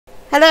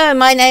Hello,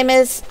 my name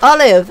is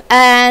Olive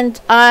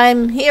and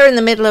I'm here in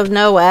the middle of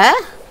nowhere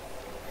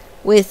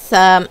with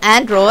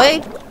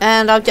Android,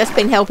 and I've just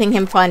been helping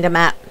him find a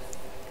map.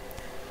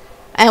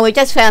 And we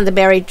just found the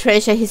buried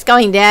treasure. He's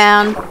going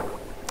down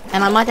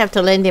and I might have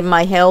to lend him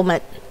my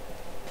helmet.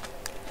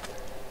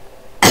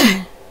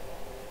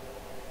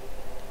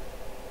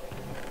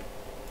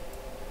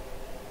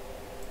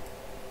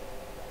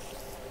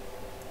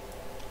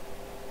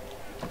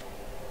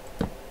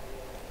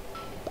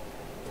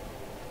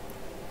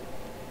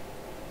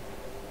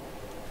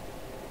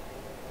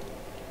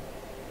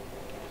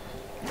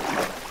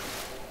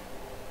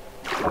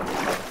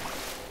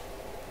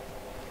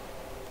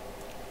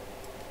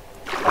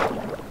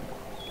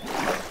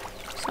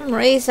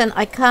 Reason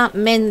I can't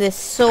mend this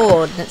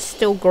sword and it's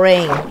still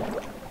green.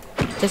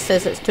 It just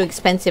says it's too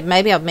expensive.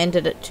 Maybe I've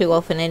mended it too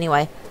often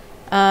anyway.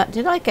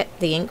 Did I get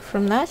the ink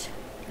from that?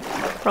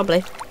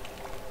 Probably.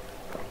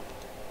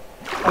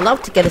 I'd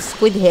love to get a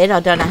squid head. I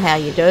don't know how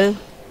you do,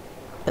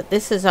 but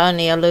this is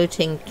only a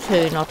looting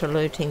 2, not a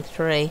looting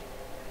 3.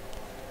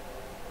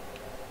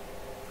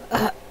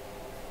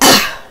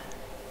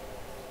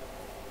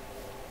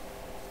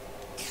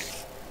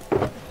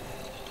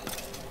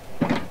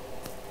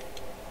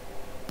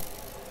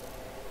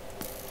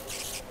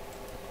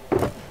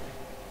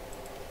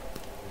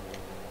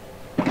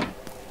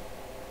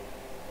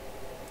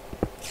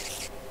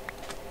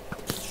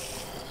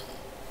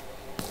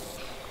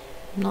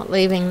 Not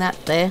leaving that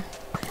there.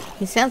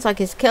 He sounds like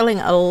he's killing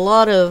a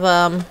lot of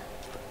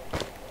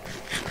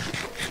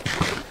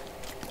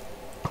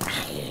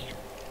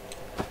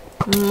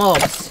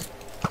mobs.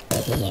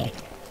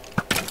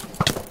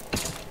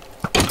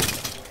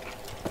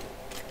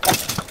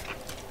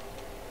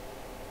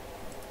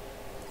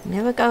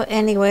 Never go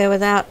anywhere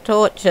without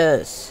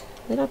torches.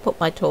 Did I put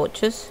my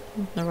torches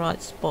in the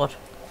right spot?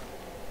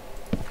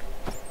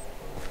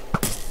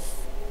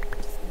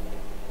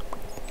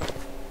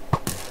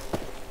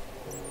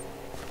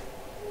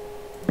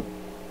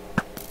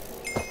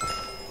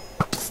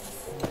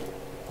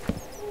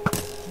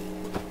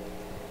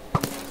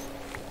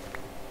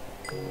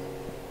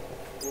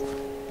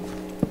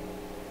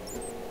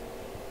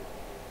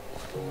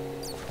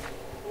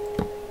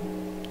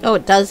 Oh,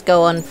 it does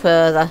go on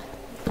further.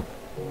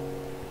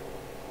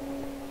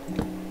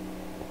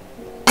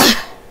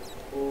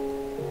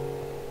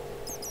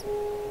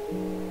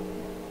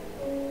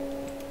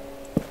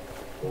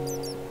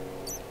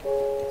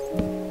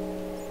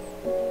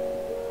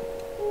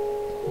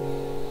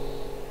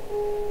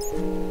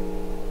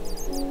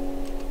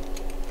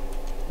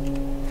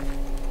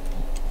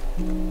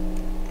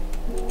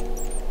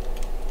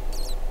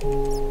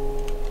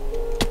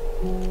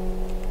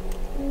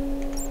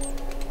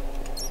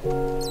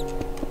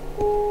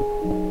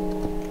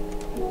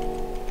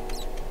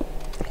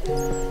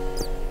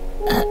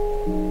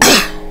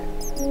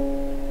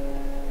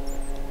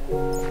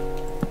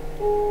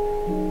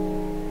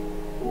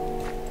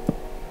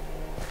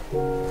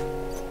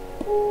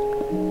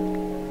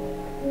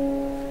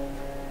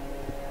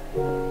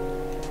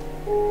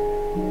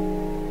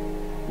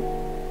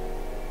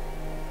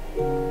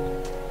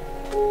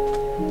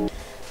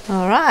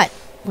 Alright,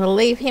 we'll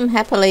leave him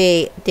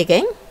happily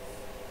digging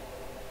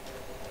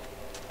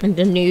and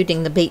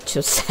denuding the beach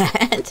of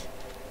sand.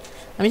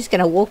 I'm just going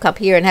to walk up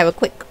here and have a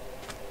quick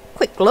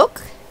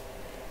look.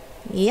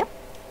 Yep.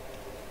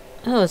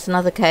 Oh, there's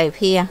another cave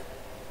here.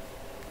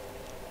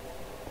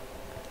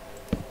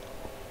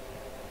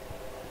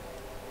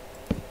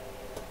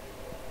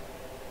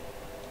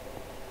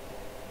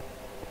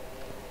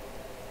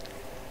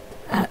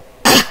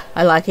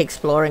 I like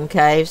exploring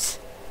caves.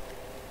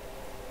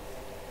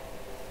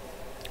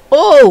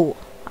 Oh,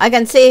 I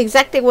can see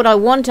exactly what I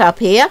want up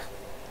here.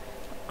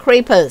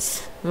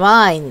 Creepers,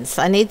 vines.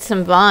 I need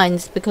some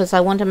vines because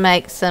I want to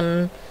make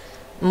some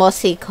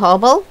mossy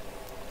cobble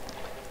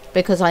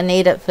because I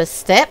need it for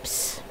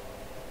steps.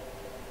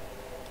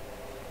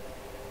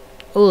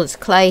 Oh, there's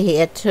clay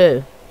here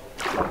too.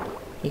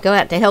 You go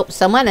out to help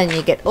someone and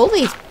you get all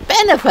these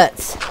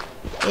benefits.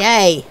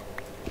 Yay.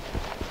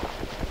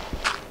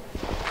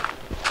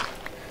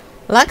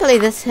 Luckily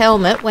this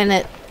helmet,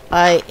 when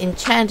I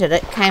enchanted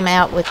it, came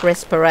out with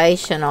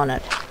respiration on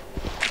it.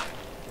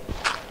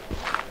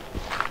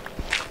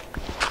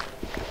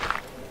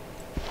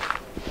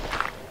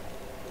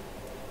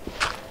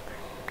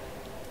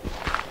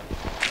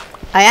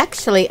 I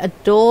actually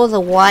adore the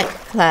white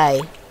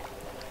clay.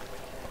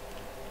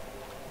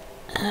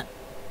 Am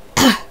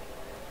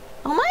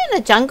I in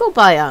a jungle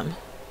biome?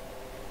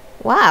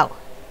 Wow.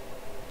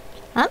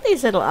 Aren't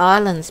these little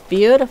islands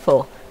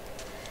beautiful?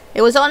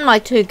 It was on my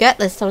to get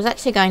list. I was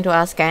actually going to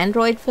ask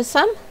Android for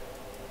some.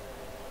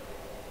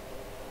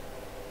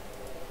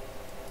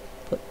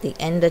 Put the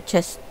ender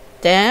chest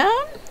down.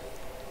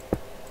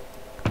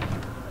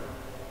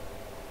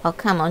 Oh,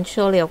 come on.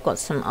 Surely I've got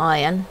some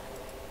iron.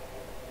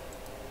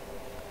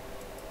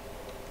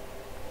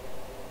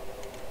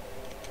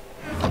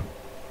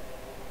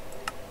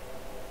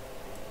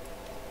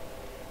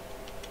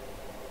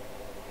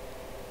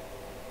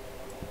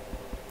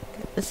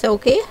 Get the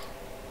silky.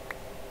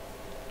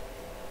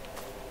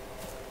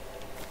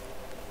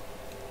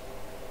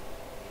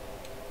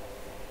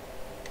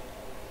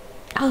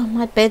 Oh,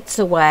 my bed's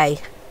away.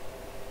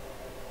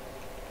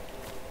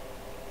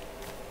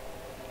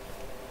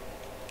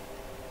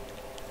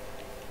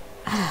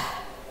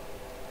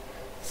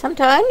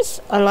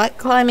 Sometimes I like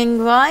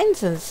climbing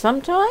vines and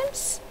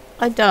sometimes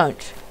I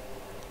don't.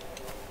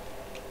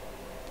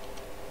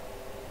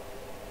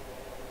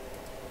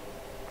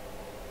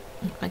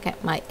 I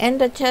get my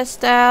ender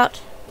chest out.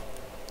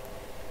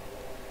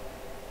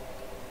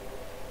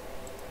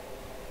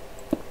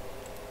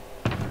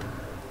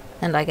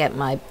 And I get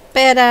my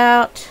bed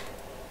out.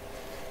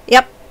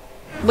 Yep,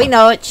 we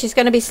know it. She's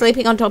going to be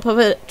sleeping on top of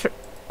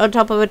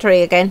a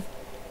tree again.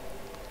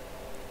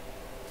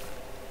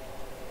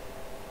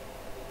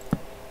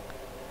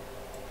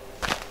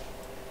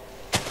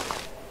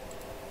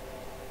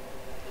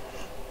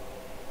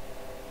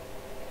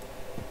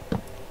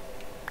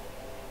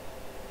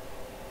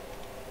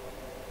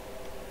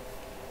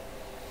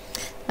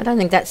 I don't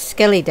think that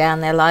skelly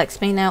down there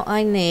likes me. Now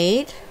I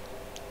need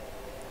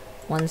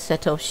one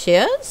set of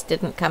shears.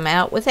 Didn't come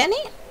out with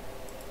any.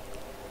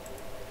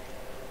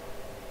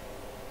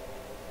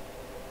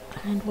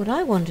 And what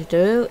I want to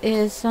do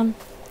is thing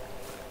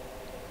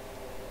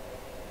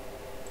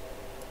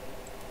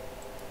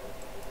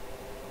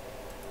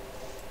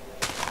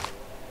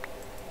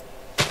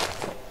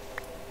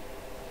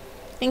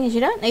is, you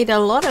don't need a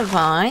lot of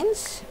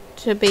vines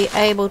to be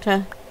able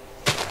to.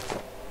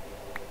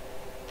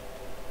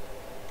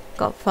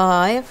 Got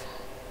 5.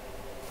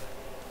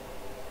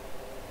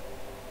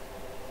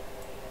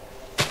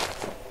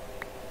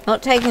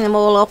 Not taking them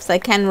all off, they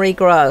can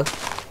regrow.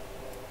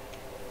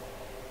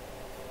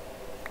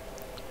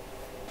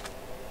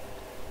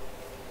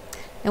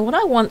 And what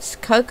I want's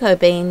cocoa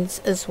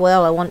beans as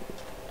well.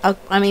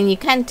 I mean, you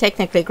can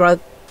technically grow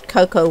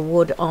cocoa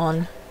wood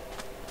on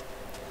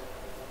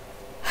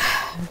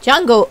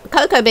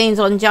cocoa beans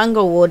on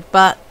jungle wood,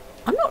 but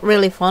I'm not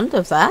really fond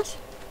of that.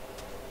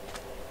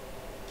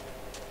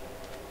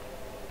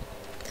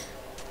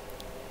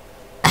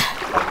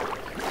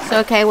 So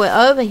okay, we're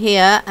over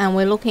here and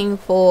we're looking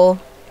for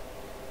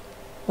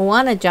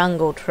a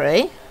jungle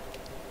tree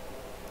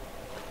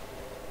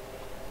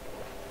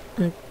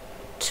and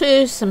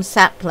 2 some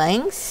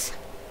saplings.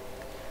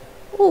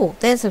 Oh,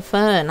 there's a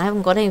fern. I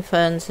haven't got any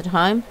ferns at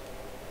home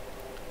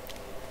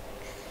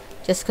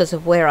just because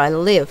of where I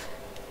live.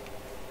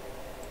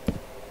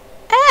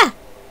 Ah!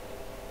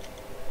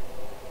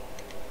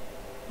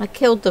 I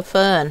killed the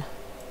fern.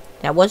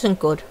 That wasn't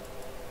good.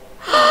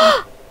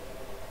 My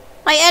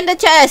ender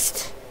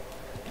chest!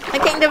 My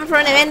kingdom for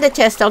an ender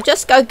chest. I'll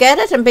just go get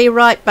it and be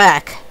right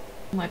back.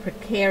 My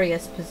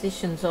precarious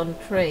positions on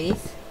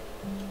trees.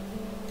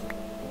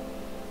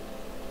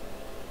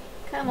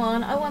 Come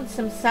on, I want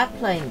some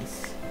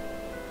saplings.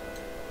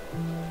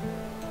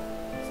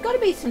 There's got to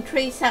be some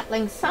tree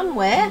saplings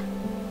somewhere.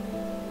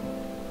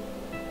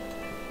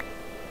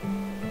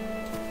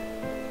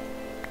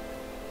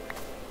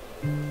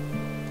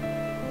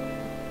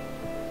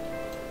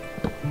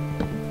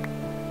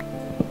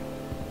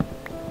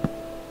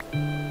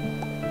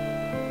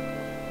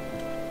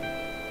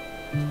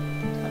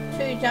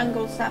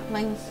 Jungle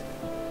saplings.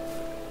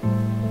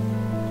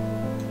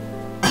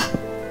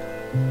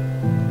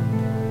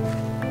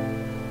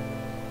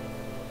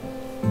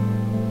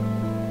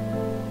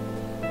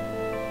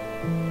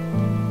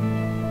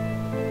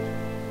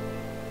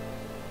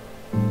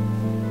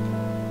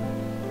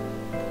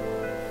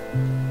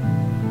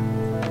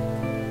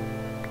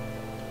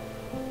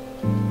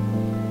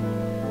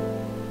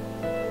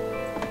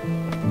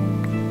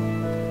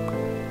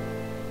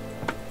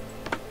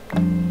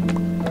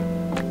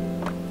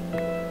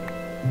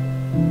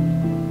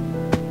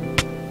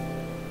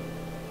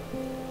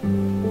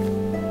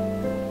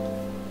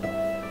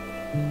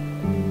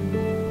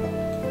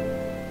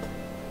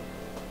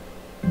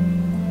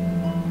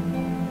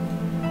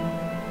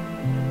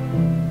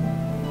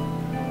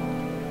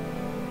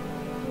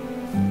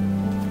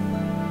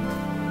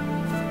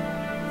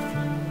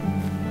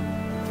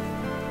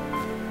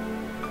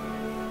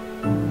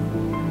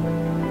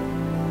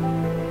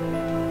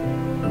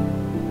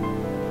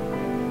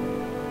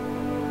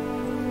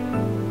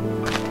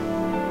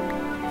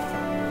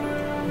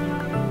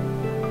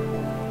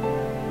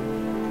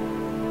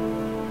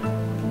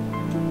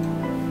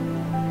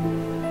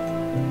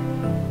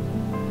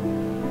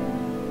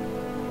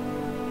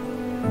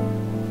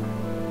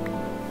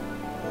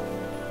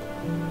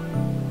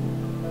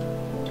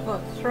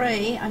 Got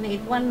 3. I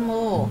need 1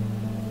 more.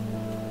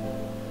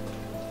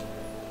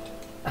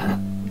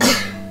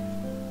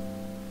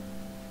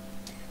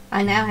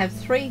 I now have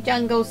 3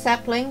 jungle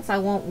saplings. I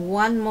want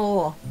 1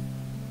 more.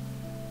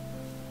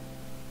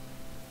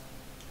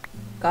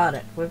 Got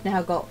it. We've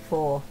now got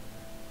 4.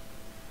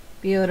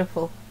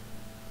 Beautiful.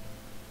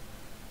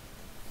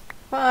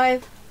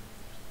 5. If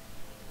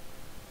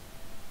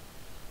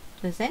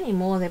there's any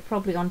more, they're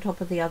probably on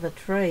top of the other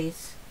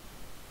trees.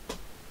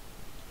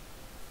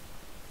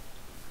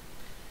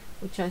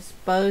 Which I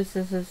suppose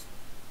is as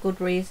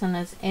good reason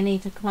as any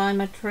to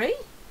climb a tree.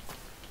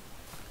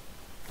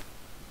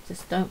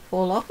 Just don't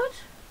fall off it.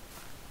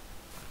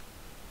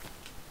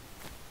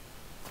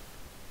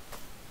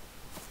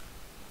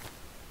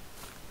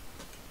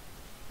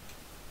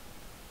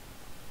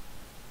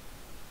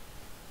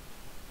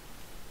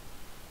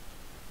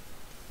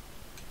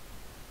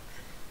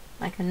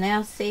 I can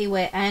now see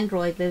where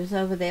Android lives,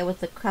 over there with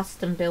the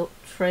custom built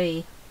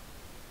tree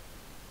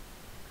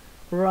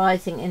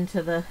rising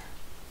into the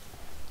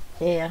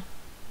air.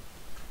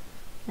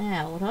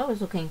 Now what I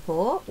was looking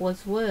for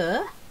was,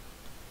 were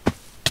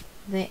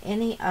there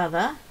any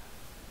other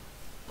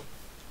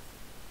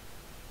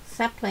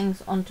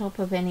saplings on top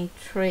of any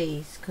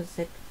trees, because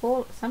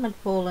some had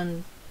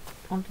fallen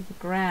onto the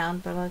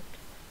ground, but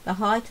the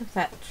height of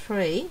that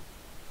tree,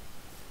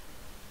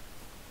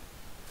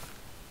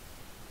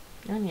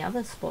 the only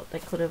other spot they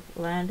could have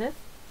landed,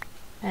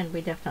 and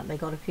we definitely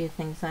got a few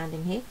things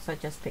landing here because I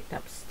just picked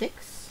up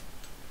sticks.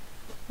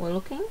 We're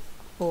looking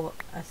for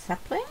a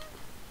sapling.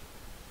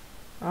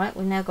 Alright,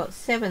 we've now got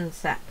 7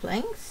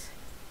 saplings.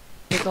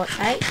 We've got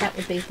 8, that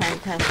would be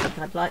fantastic.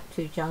 I'd like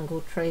 2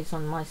 jungle trees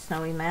on my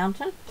snowy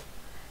mountain.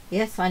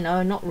 Yes, I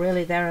know, not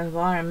really their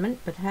environment,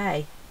 but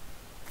hey.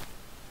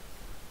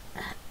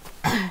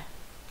 That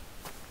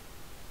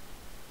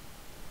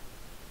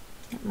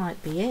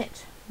might be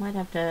it. Might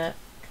have to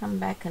come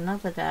back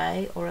another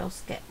day or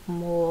else get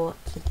more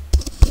to...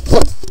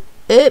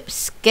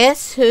 Oops,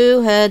 guess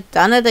who had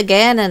done it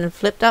again and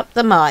flipped up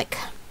the mic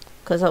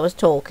because I was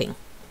talking.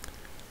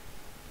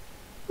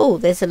 Oh,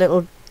 there's a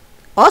little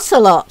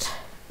ocelot,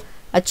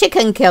 a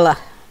chicken killer.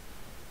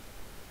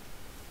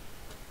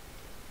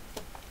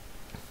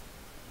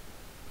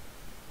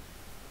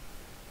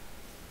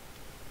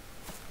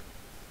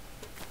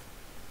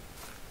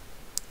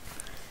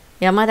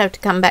 Yeah, I might have to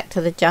come back to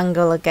the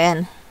jungle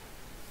again.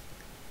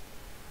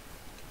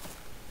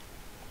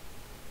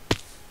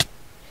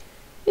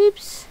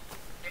 Oops.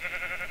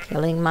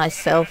 Killing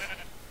myself.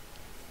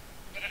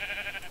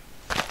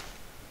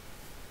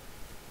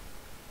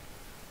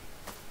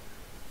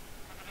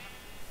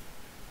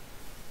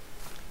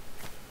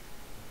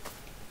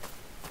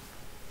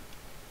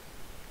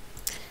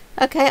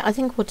 Okay, I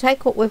think we'll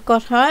take what we've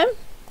got home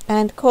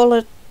and call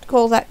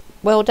that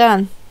well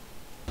done.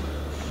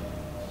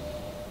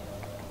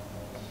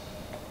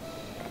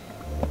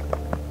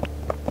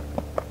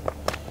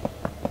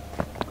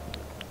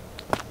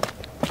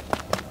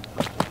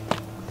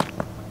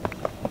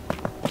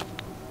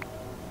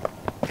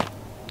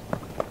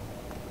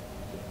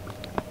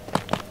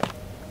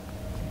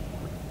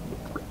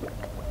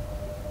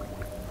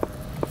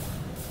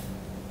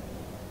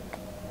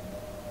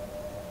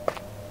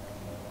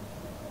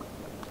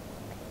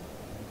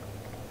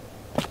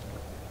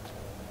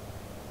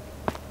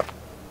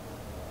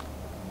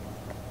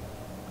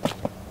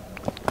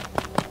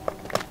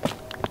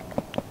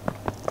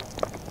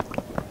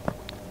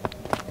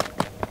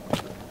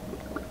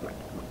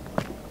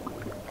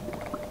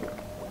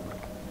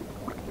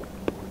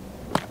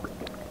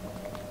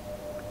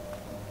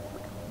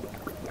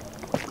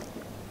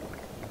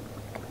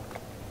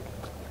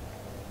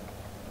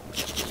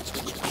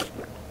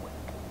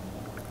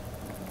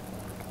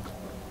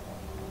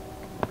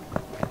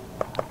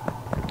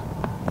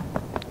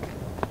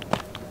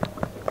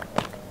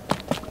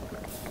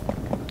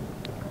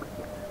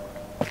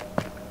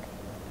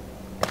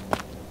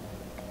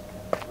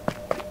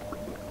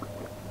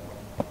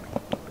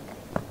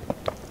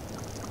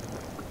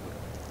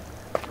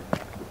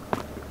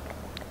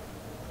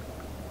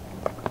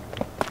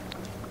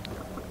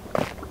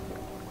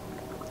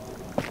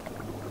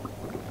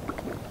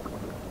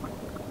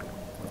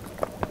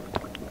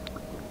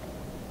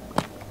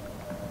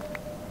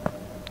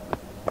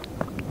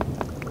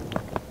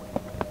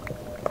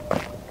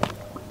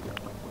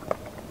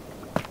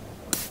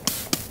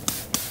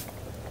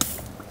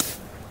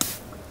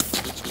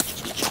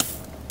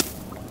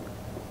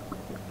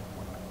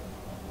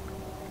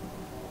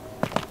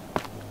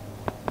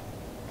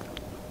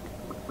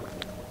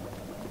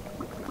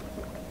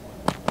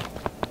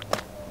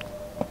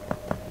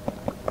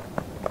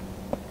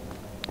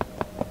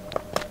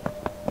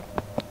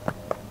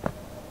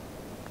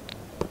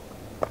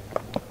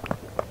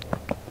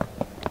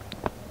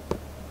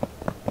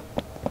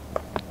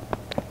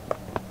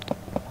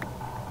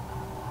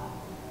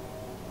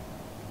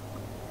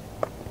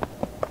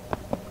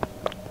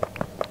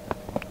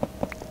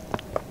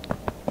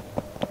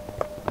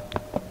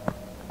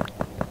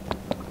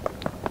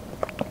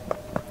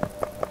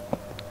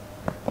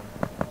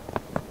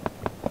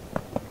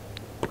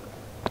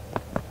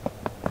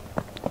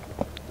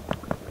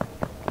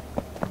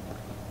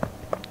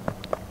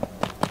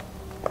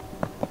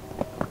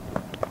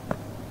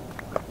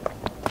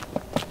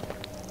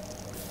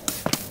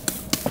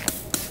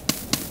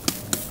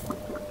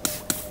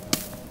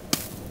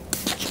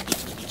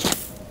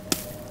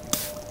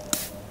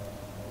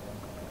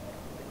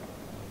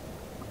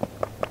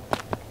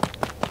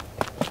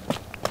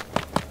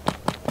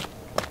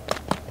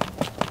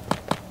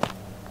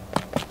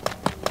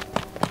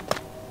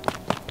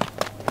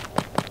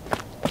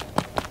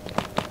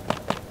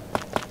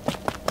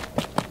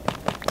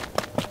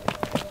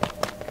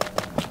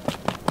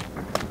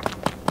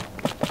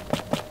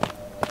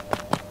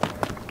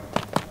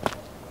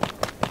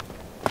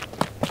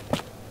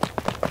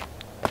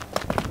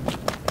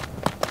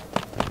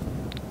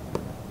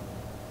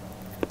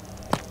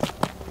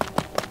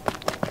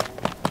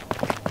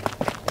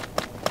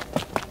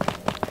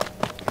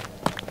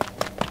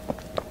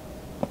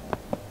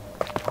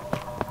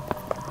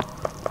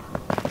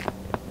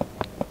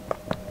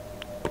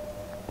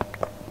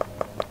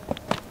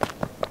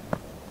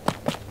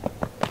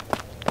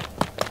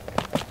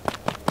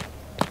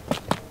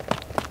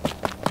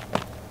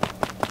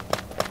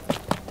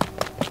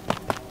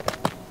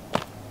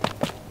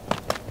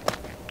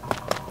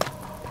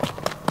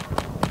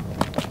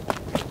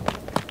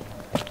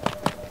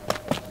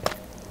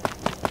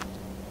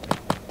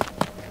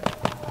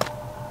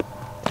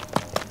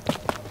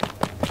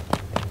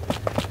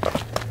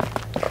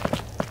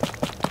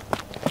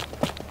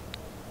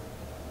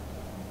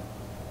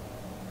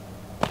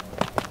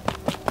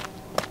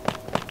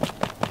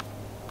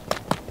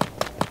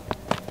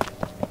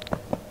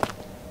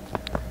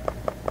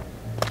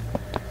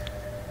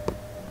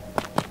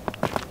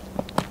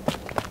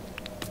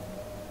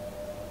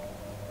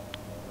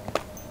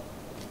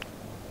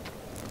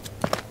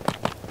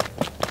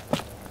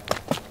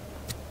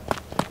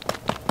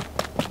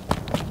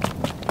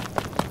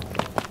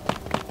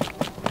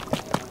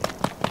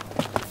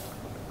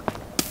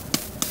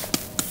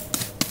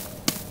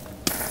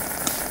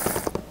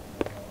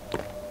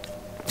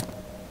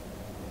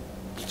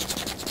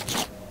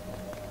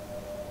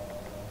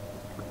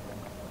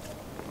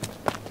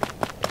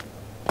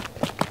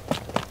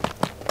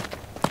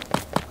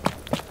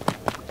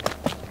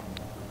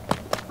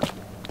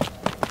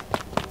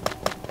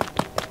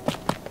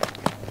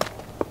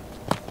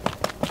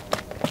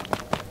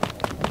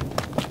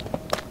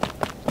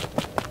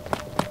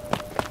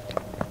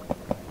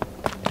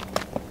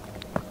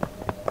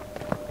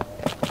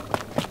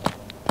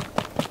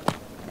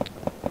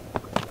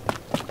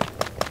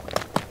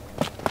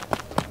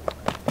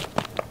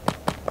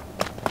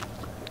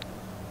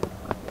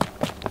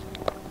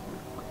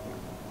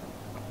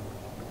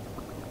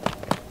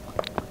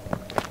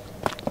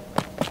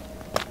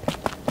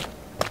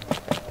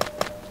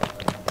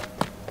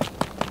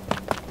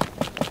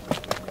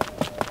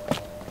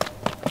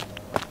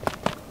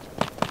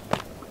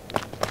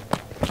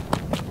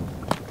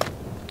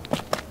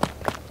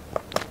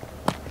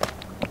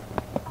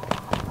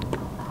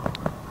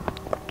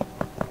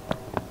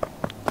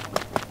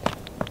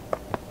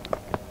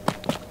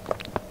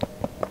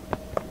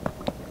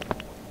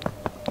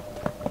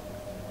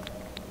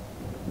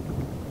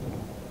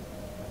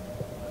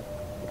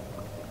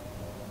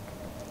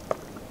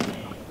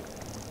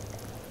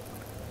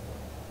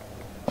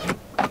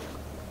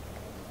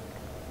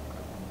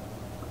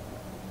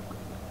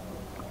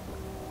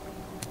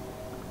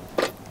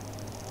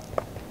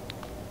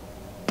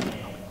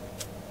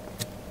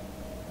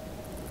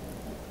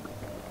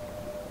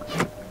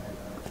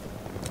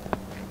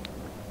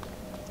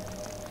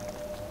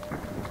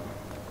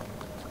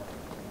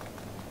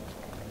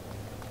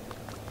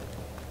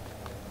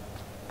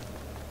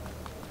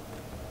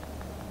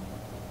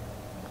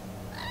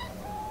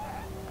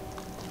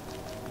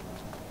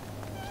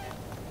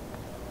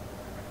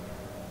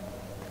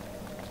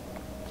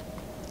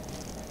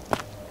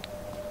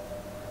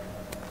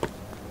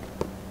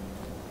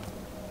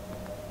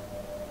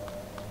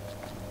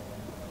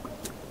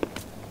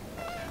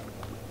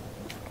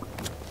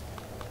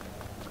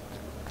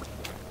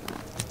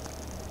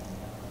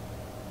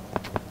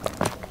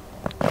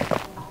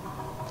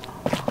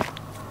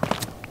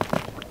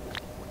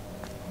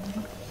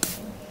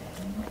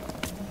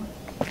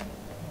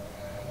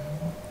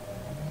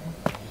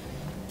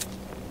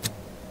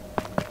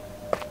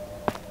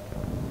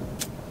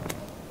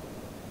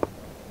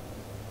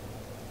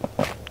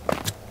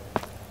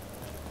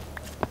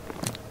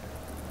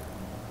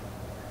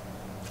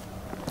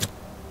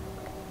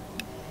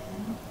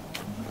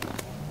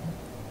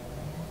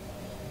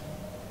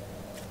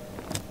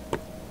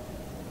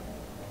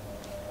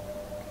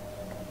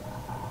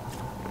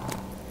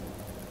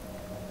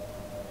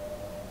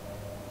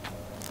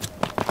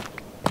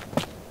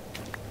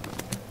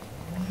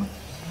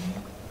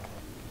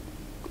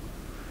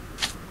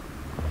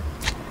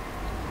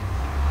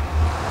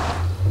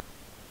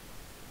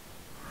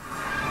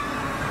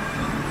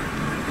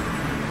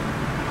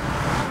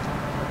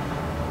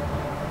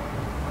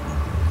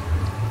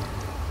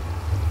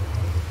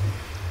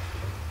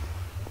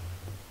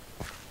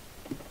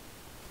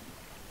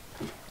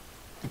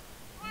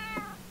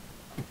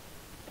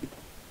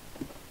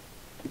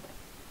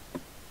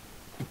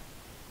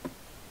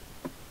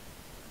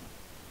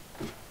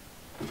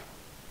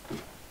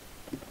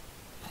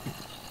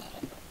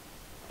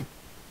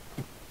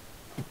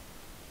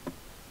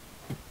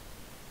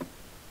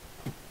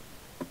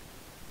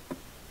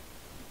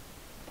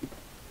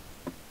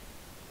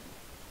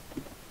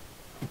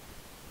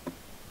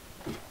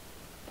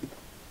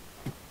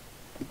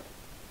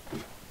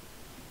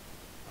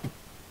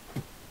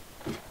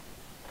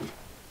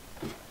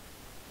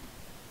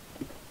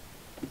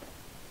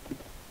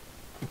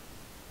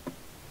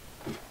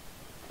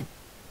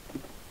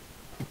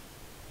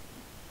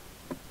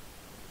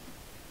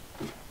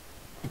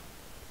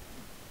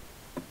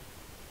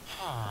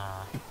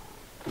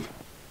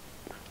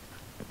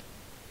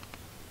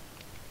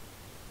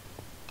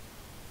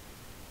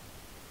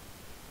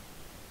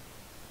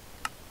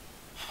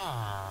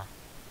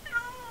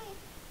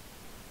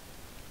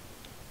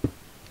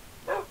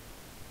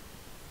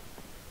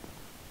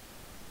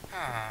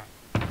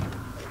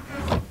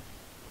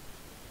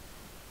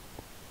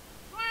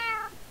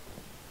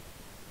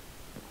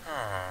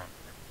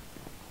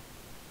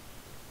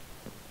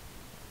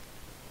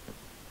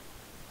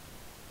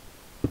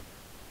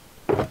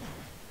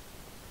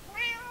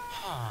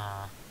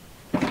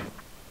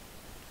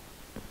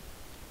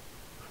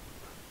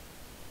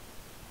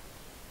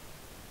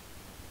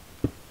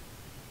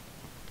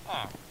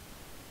 Ah.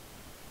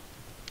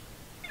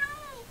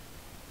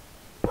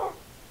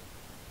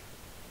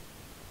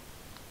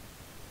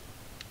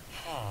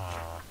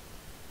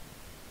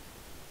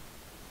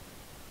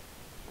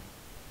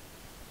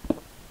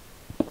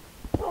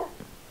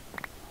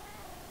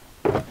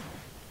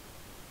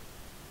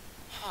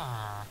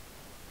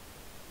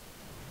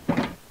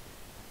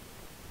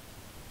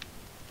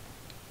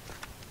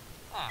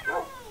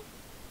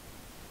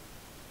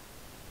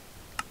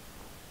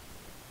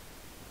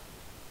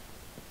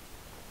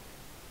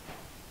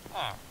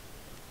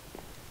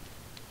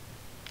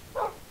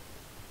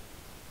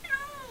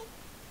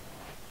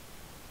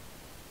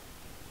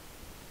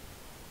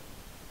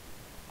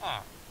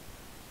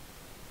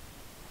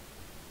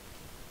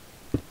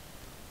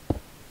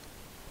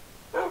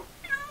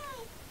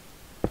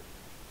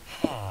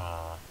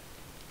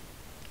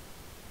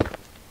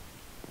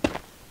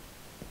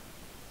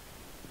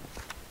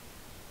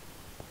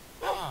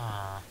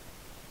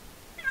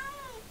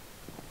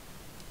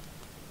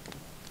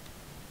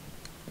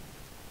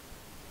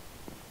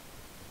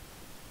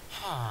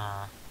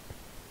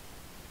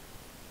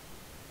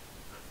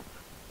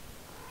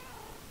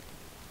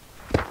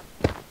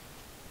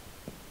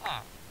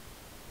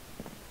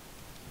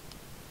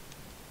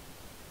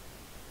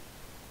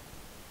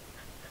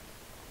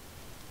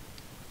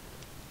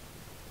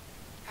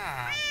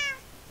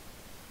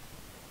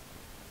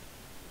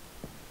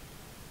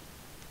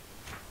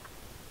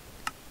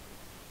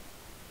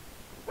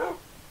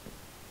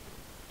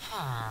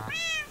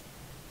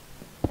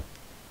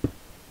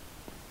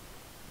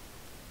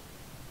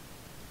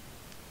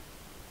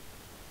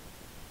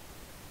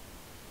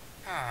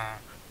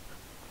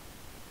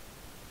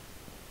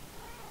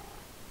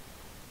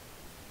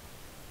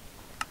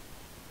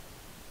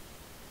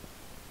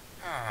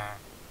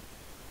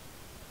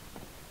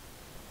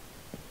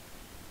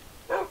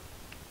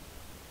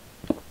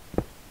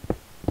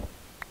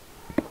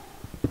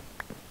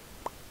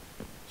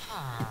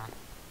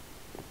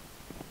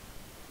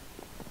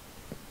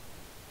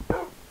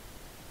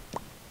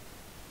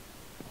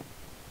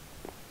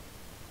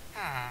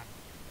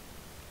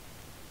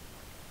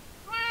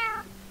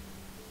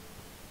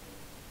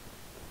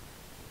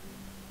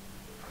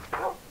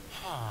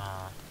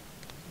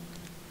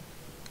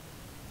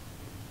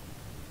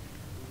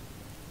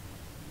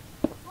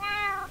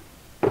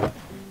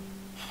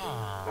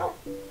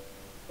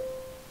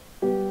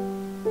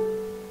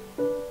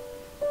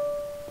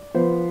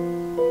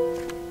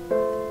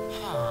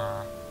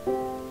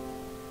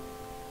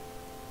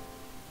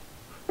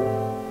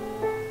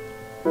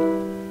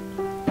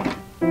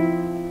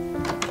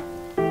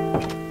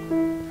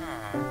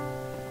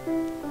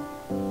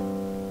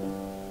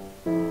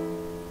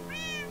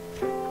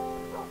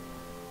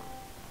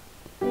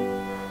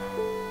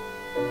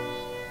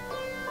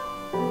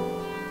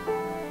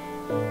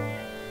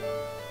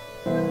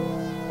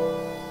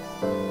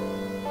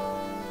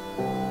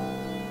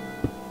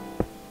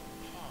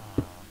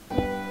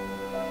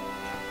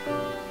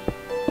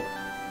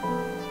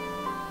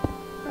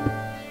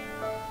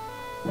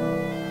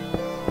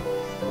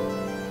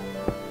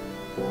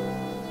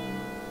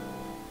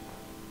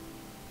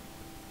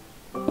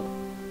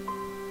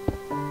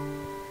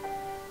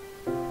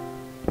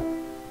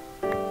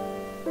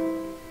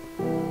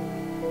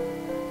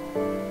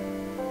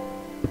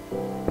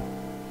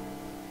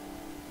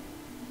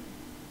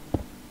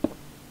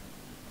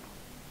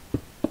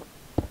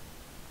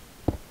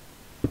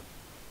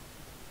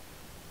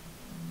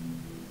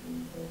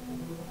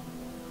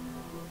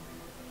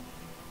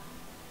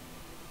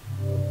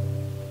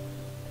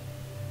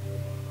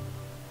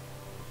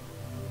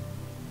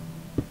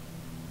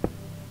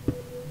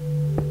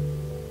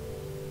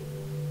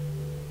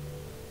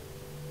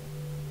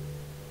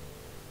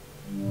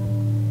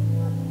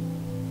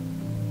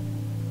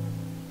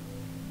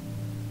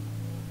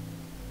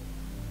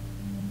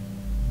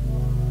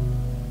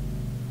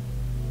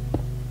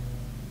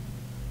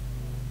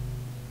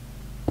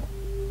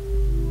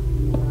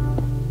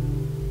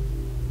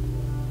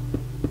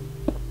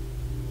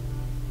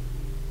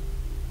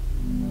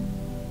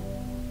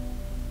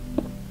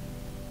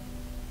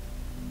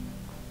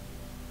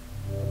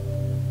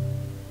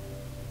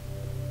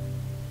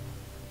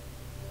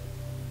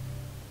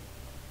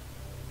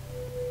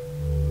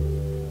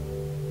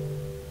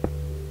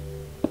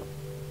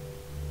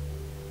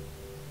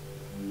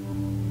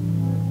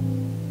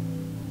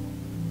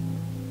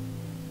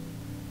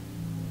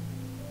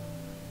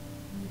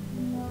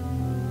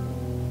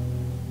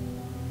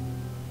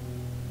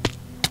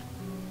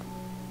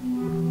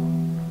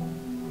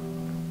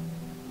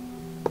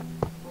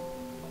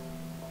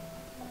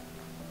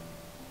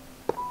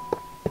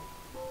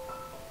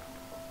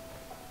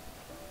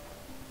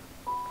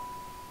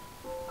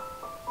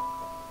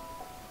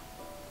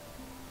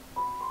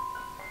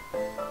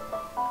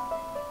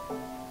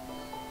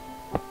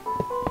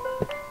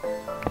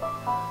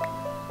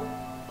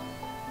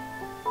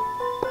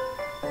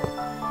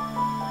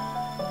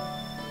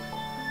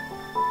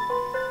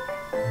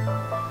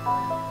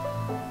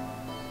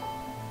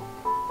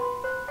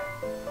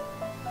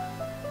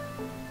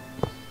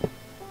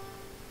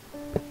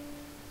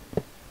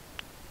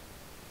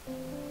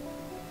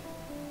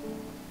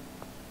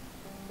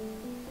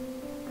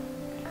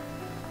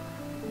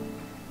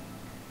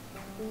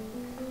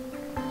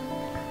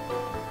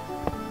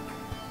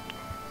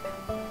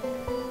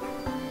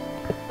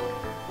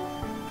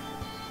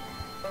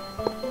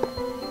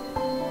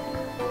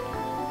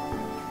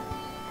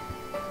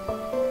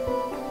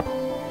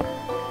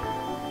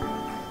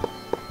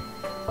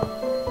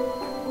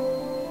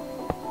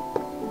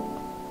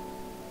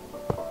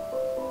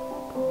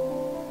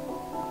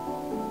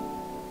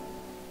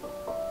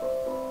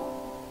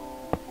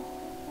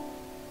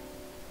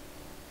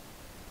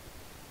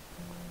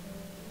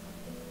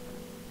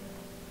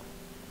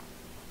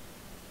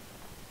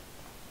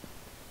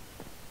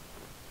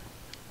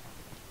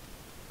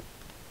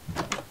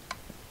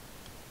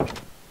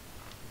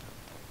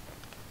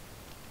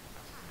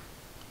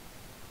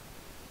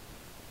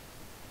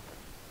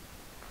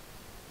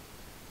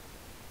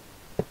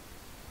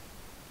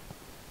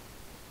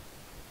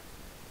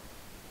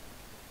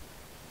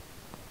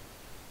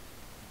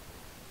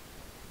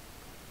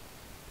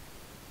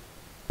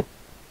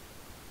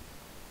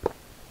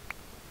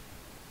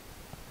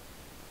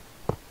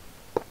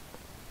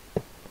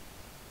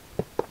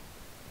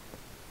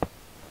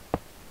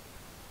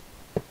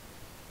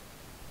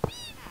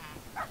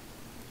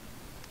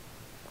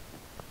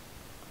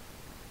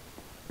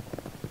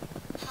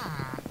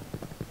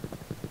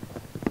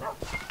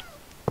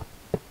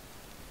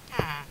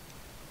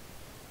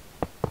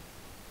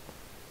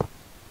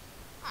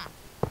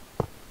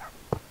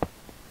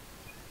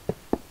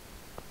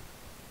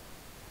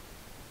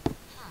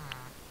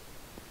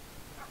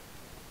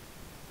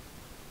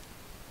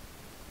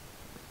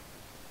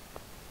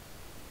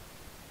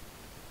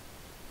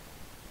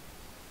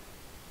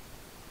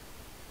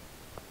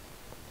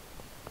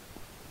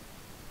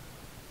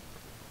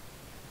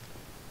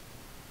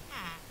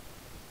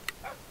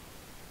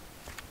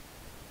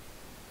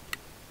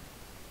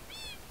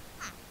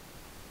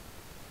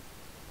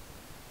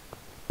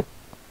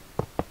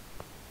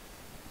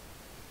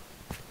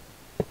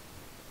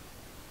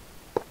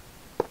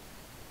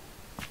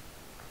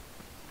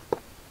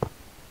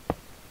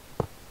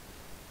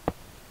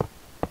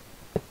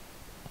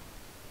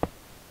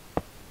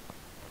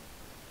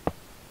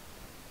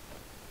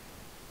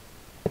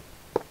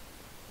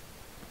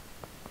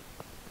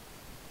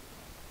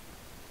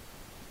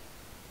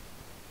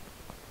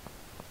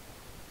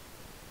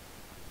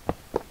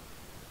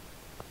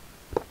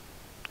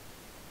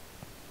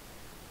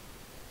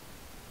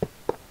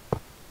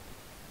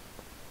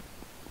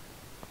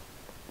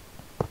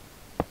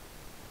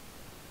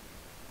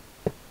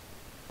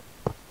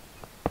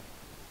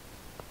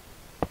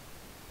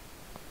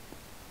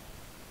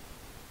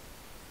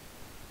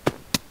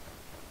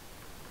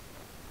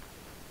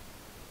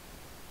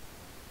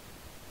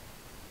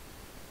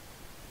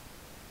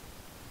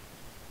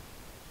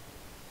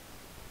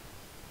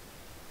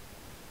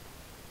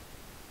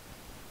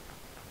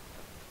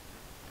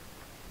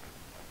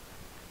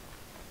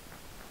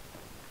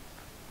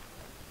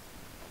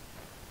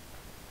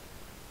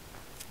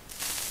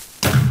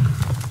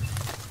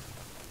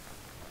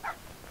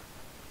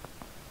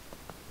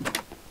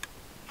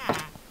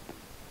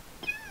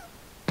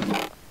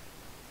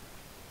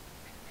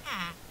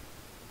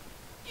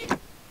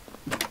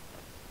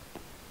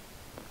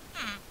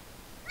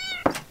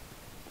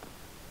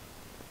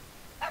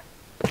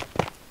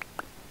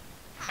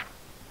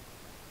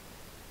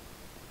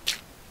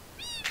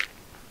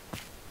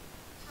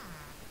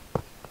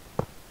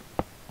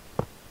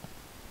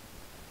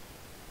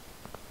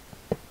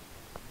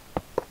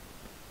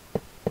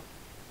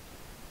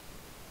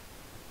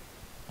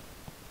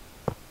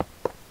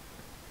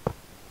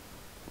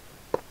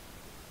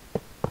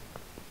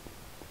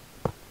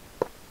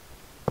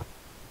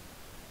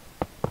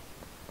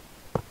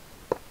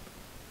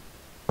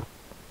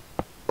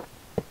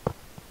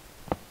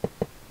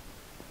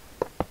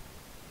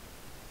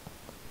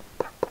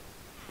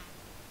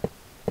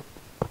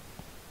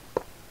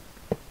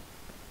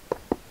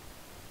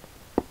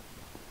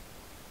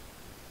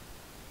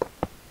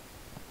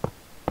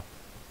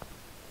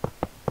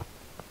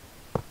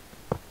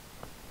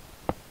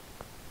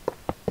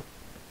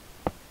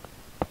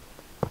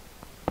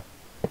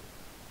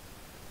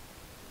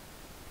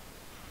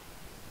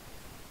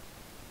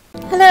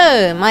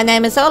 Hello, my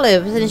name is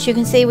Olive, and as you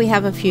can see we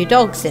have a few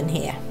dogs in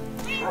here.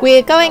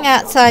 We're going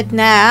outside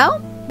now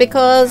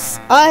because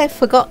I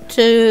forgot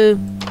to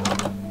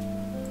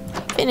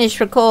finish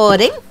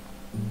recording,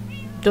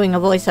 doing a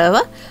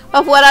voiceover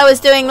of what I was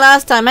doing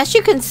last time. As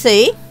you can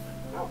see,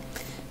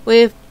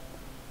 we've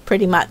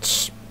pretty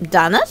much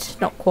done it,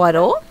 not quite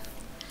all.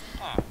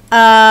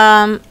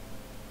 But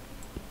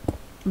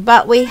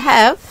we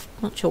have,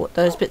 not sure what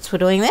those bits were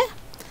doing there,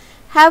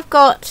 have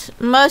got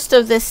most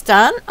of this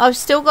done. I've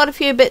still got a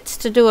few bits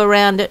to do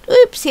around it.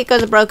 Oops, here go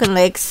the broken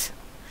legs.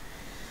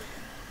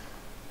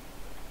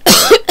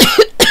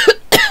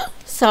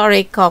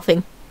 Sorry,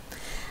 coughing.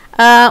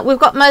 We've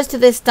got most of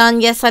this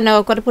done. Yes, I know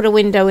I've got to put a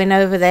window in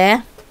over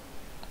there.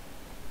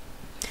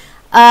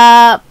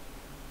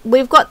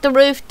 We've got the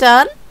roof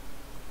done.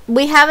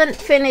 We haven't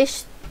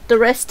finished the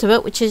rest of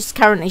it, which is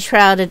currently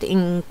shrouded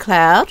in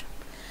cloud.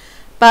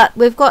 But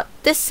we've got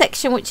this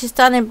section which is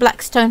done in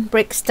blackstone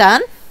bricks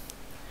done.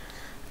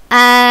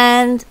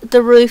 And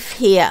the roof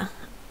here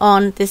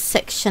on this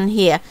section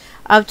here.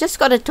 I've just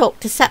got to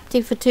talk to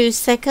Sapti for 2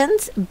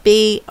 seconds.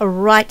 Be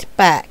right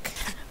back.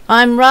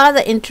 I'm rather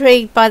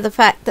intrigued by the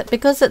fact that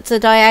because it's a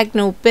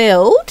diagonal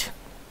build,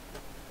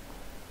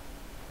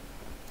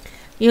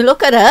 you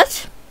look at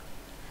it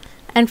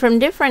and from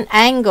different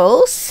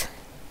angles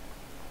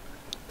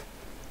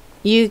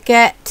you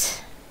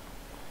get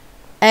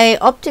a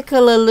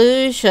optical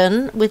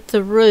illusion with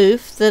the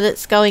roof that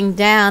it's going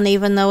down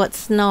even though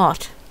it's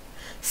not.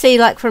 See,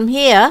 like from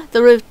here,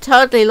 the roof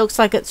totally looks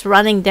like it's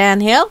running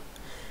downhill,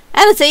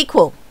 and it's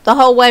equal. The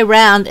whole way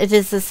round it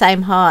is the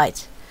same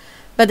height.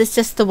 But it's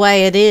just the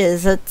way it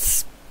is.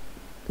 It's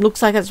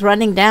looks like it's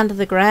running down to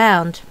the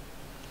ground.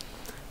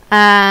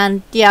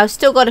 And yeah, I've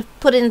still got to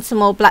put in some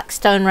more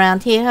blackstone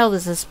around here. Oh,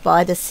 there's a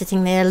spider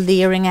sitting there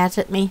leering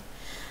at me.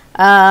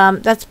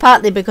 That's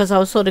partly because I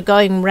was sort of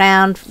going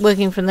round,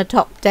 working from the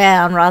top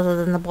down rather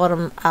than the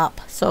bottom up.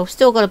 So I've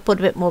still got to put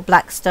a bit more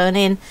blackstone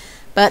in.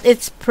 But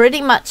it's pretty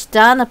much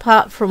done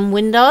apart from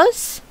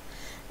windows.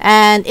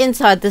 And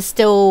inside there's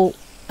still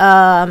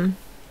dirt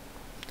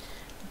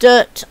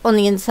on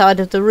the inside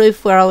of the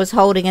roof where I was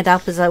holding it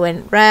up as I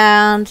went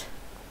round.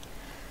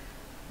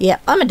 Yeah,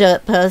 I'm a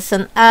dirt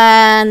person.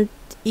 And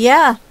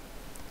yeah,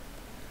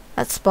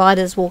 that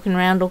spider's walking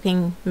around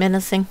looking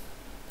menacing.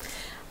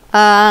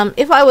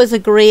 If I was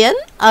a Korean,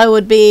 I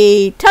would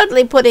be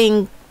totally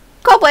putting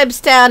cobwebs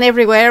down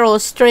everywhere or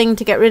string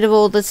to get rid of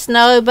all the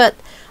snow, but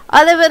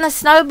I live in a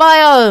snow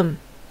biome,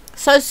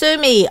 so sue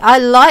me. I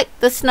like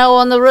the snow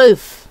on the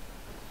roof.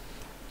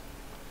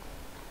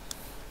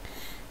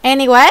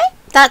 Anyway,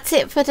 that's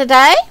it for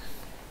today.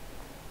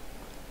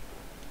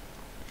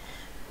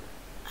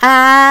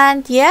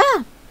 And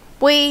yeah,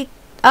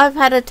 I've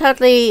had a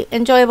totally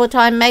enjoyable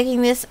time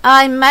making this.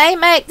 I may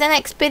make the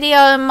next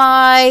video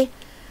my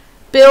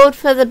build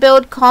for the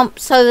build comp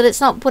so that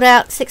it's not put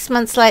out 6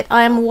 months late.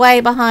 I am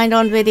way behind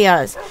on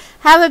videos.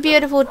 Have a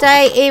beautiful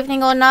day,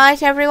 evening or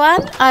night,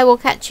 everyone. I will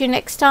catch you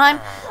next time.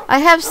 I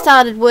have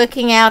started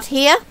working out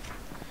here.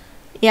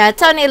 Yeah,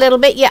 it's only a little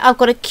bit. Yeah, I've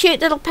got a cute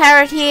little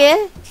parrot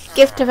here,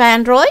 gift of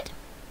Android.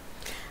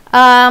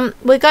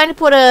 We're going to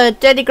put a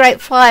dirty grape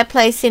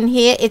fireplace in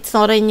here. It's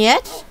not in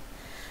yet.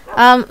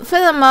 For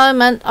the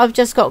moment, I've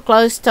just got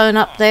glowstone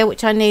up there,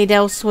 which I need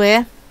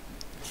elsewhere.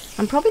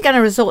 I'm probably going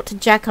to resort to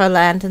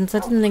jack-o'-lanterns. I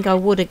didn't think I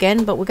would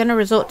again, but we're going to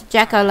resort to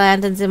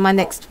jack-o'-lanterns in my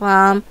next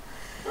farm.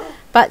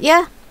 But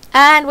yeah,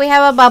 and we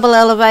have a bubble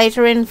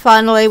elevator in.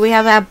 Finally, we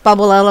have our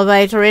bubble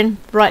elevator in,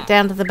 right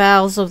down to the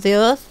bowels of the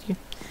earth,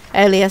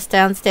 alias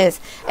downstairs.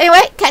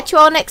 Anyway, catch you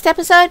all next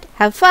episode.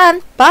 Have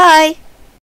fun. Bye.